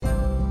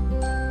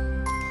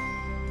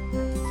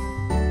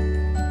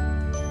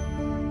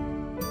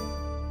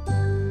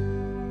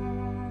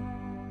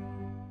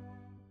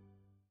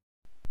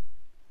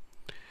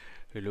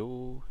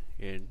Hello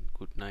and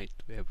good night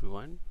to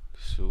everyone.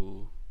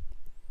 So,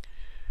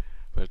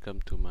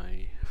 welcome to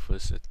my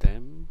first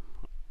attempt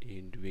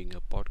in doing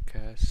a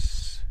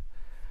podcast.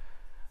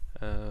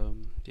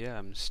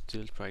 I'm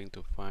still trying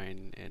to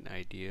find an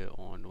idea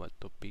on what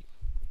topic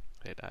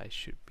that I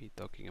should be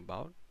talking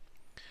about.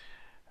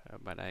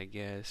 But I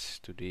guess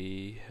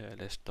today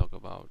let's talk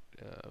about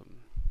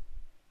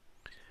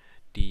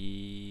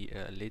the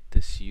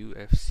latest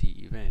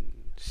UFC event.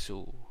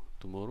 So,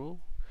 tomorrow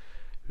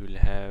we'll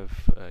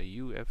have a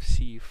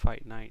UFC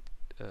fight night.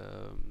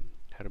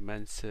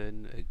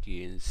 Hermanson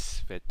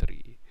against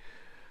Vettori.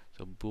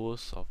 So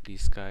both of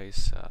these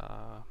guys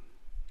are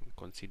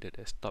considered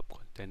as top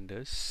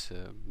contenders,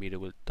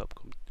 middleweight top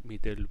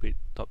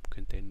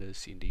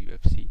contenders in the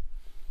UFC.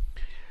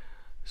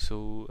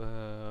 So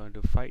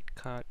the fight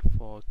card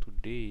for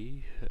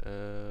today,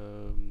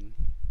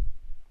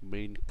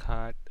 main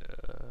card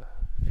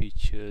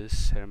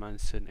features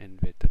Hermanson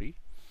and Vettori.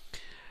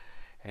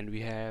 And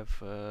we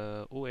have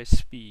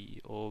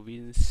OSP or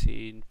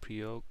Vincent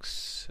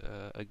Priox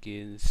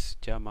against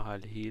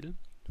Jamahal Hill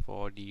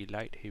for the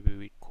light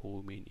heavyweight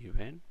co-main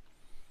event.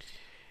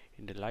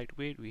 In the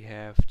lightweight, we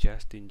have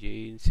Justin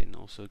James and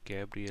also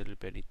Gabriel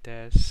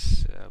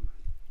Benitez.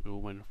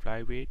 Roman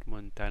flyweight,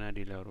 Montana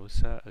De La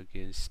Rosa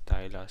against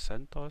Tyler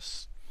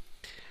Santos.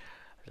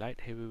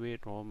 Light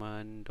heavyweight,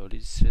 Roman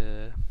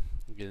Dolidze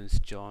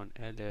against John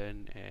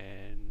Allen.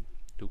 And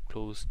to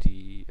close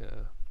the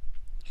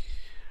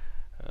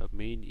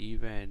main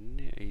event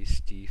is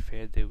the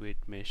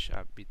featherweight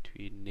matchup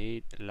between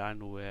Nate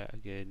Landwehr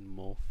against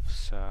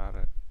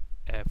Movsar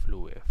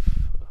Evloev.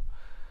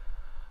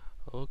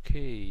 I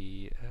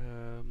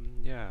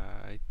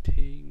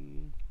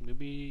think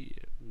maybe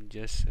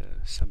just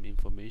some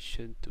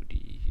information to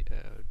the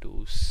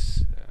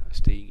those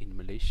staying in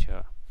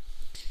Malaysia.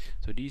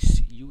 So this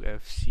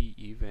UFC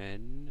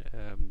event,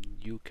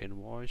 you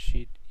can watch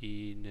it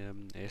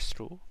in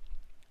Astro.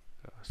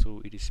 So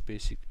it is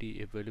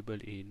basically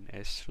available in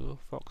Astro,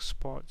 Fox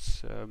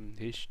Sports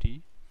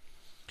HD.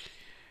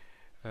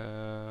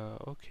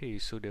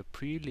 So the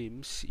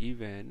prelims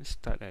event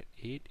start at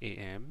 8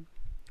 a.m.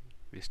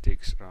 which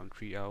takes around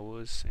 3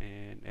 hours,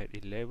 and at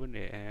 11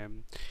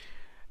 a.m.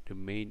 the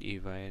main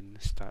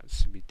event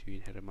starts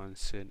between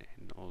Hermanson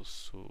and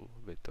also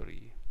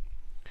Vettori.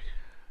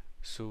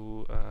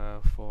 So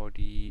for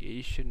the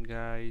Asian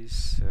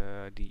guys,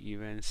 the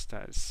event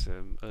starts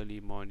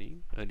early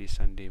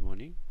Sunday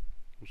morning,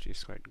 which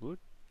is quite good.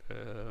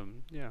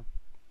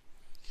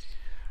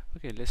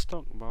 Okay, let's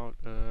talk about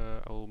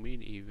our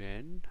main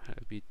event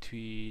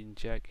between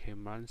Jack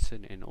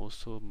Hermanson and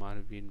also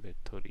Marvin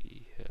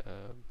Vettori.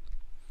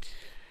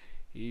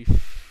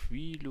 If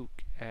we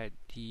look at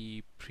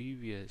the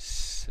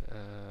previous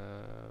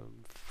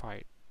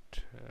fight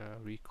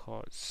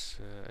records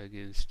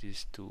against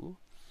these two,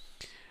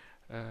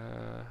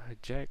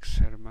 Jack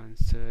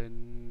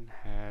Hermanson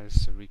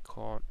has a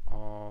record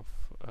of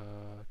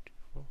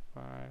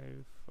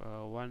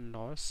 1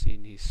 loss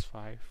in his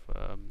 5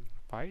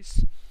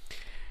 fights.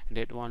 And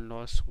that 1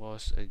 loss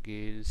was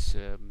against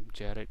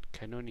Jared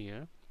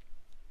Cannonier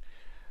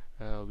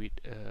with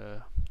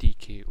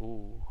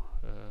TKO.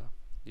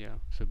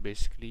 So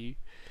basically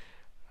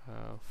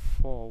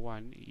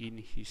 4-1 in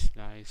his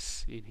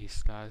last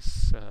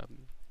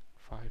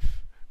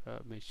 5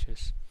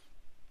 matches.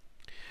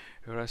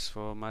 Whereas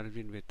for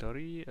Marvin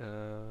Vettori,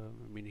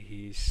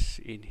 he's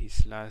in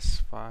his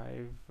last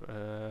 5,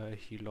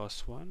 he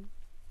lost 1,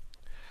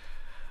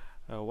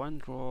 1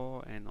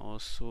 draw, and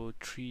also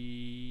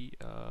 3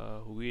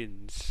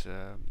 wins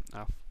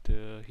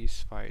after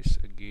his fights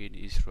against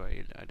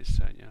Israel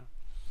Adesanya.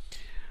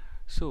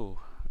 So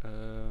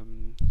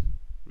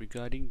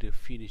regarding the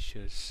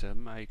finishers,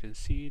 I can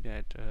see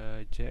that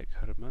Jack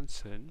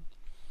Hermanson,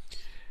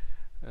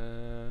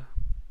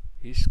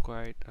 he's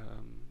quite,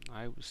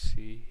 I would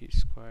say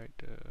he's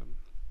quite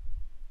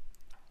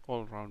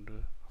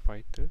all-rounder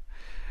fighter,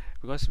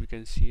 because we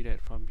can see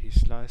that from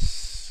his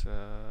last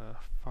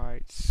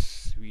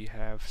fights we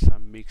have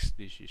some mixed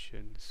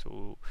decisions.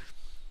 So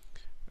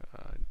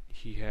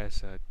he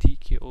has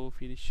TKO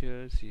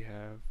finishers, he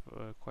have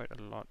quite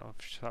a lot of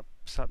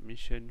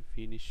submission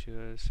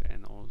finishers,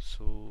 and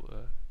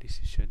also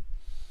decision.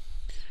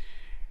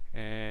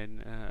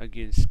 And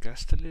against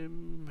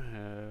Gastelum,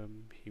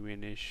 he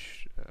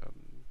managed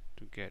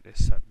to get a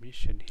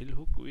submission heel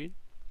hook win.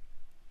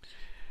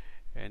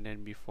 And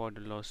then before the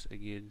loss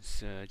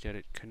against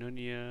Jared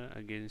Cannonier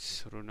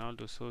against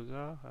Ronaldo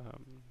Souza,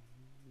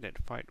 that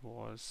fight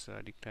was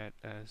declared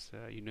as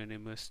a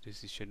unanimous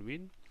decision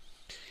win.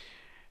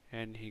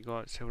 And he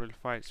got several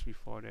fights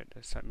before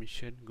that,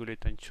 submission,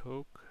 guillotine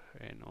choke,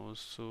 and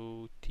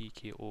also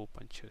TKO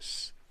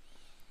punches.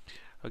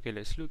 Okay,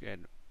 let's look at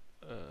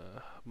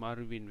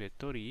Marvin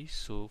Vettori.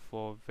 So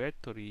for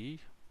Vettori,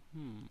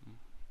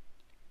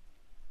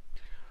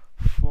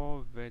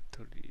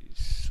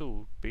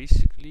 so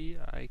basically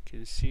I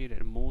can say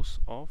that most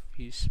of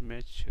his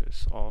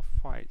matches or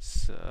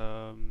fights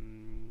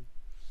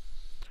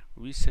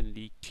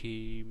recently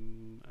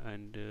came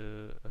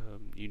under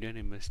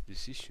unanimous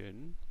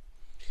decision.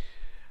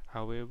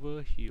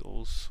 However, he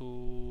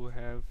also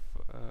have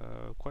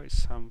quite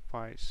some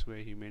fights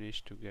where he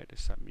managed to get a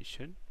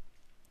submission,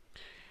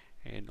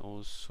 and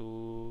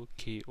also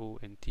KO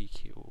and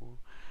TKO.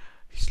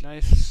 His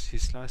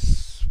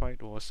last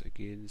fight was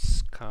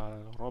against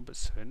Carl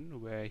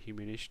Robertson, where he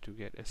managed to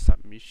get a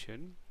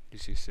submission.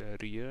 This is a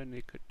rear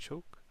naked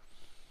choke,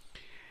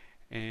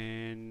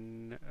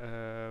 and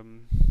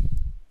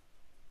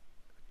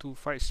two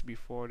fights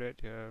before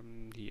that,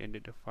 he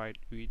ended the fight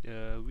with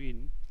a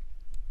win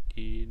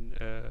in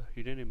a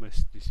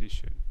unanimous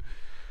decision.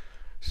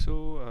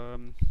 So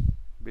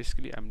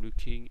basically, I'm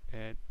looking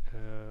at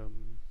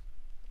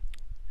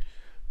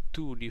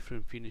two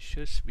different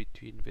finishes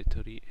between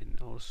Vettori and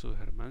also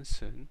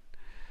Hermansson,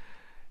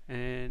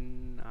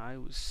 and I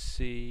would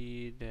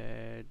say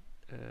that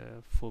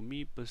for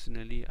me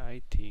personally,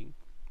 I think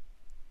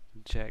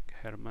Jack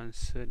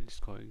Hermansson is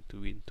going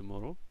to win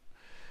tomorrow.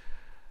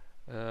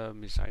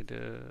 It's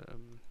either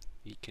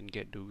he can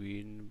get the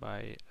win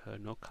by a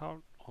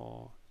knockout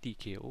or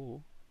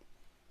TKO,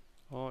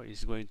 or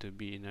it's going to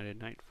be another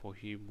night for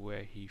him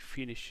where he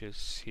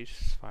finishes his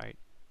fight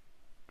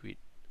with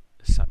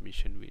a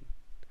submission win.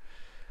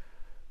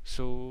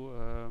 So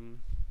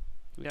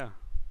yeah,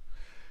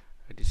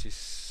 this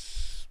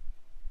is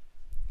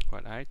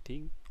what I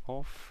think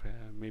of.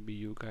 Maybe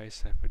you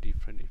guys have a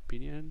different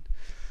opinion.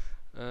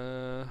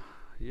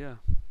 Yeah,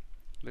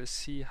 let's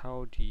see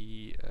how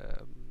the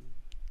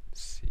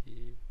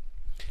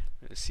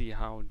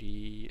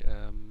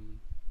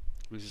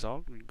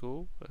result will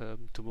go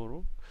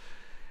tomorrow.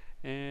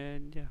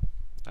 And yeah,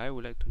 I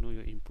would like to know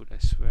your input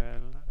as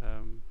well.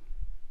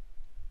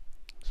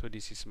 So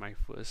this is my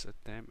first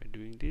attempt at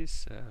doing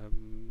this.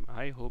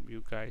 I hope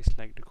you guys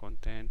like the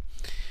content,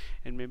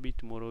 and maybe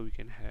tomorrow we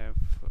can have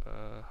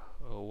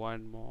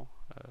one more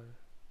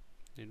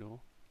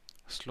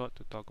slot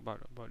to talk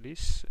about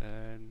this.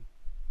 And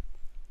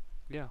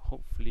yeah,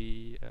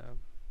 hopefully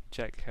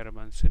Jack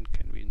Hermansson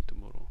can win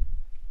tomorrow.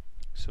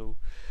 So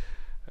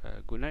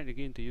good night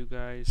again to you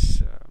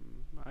guys.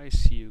 I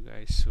see you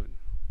guys soon.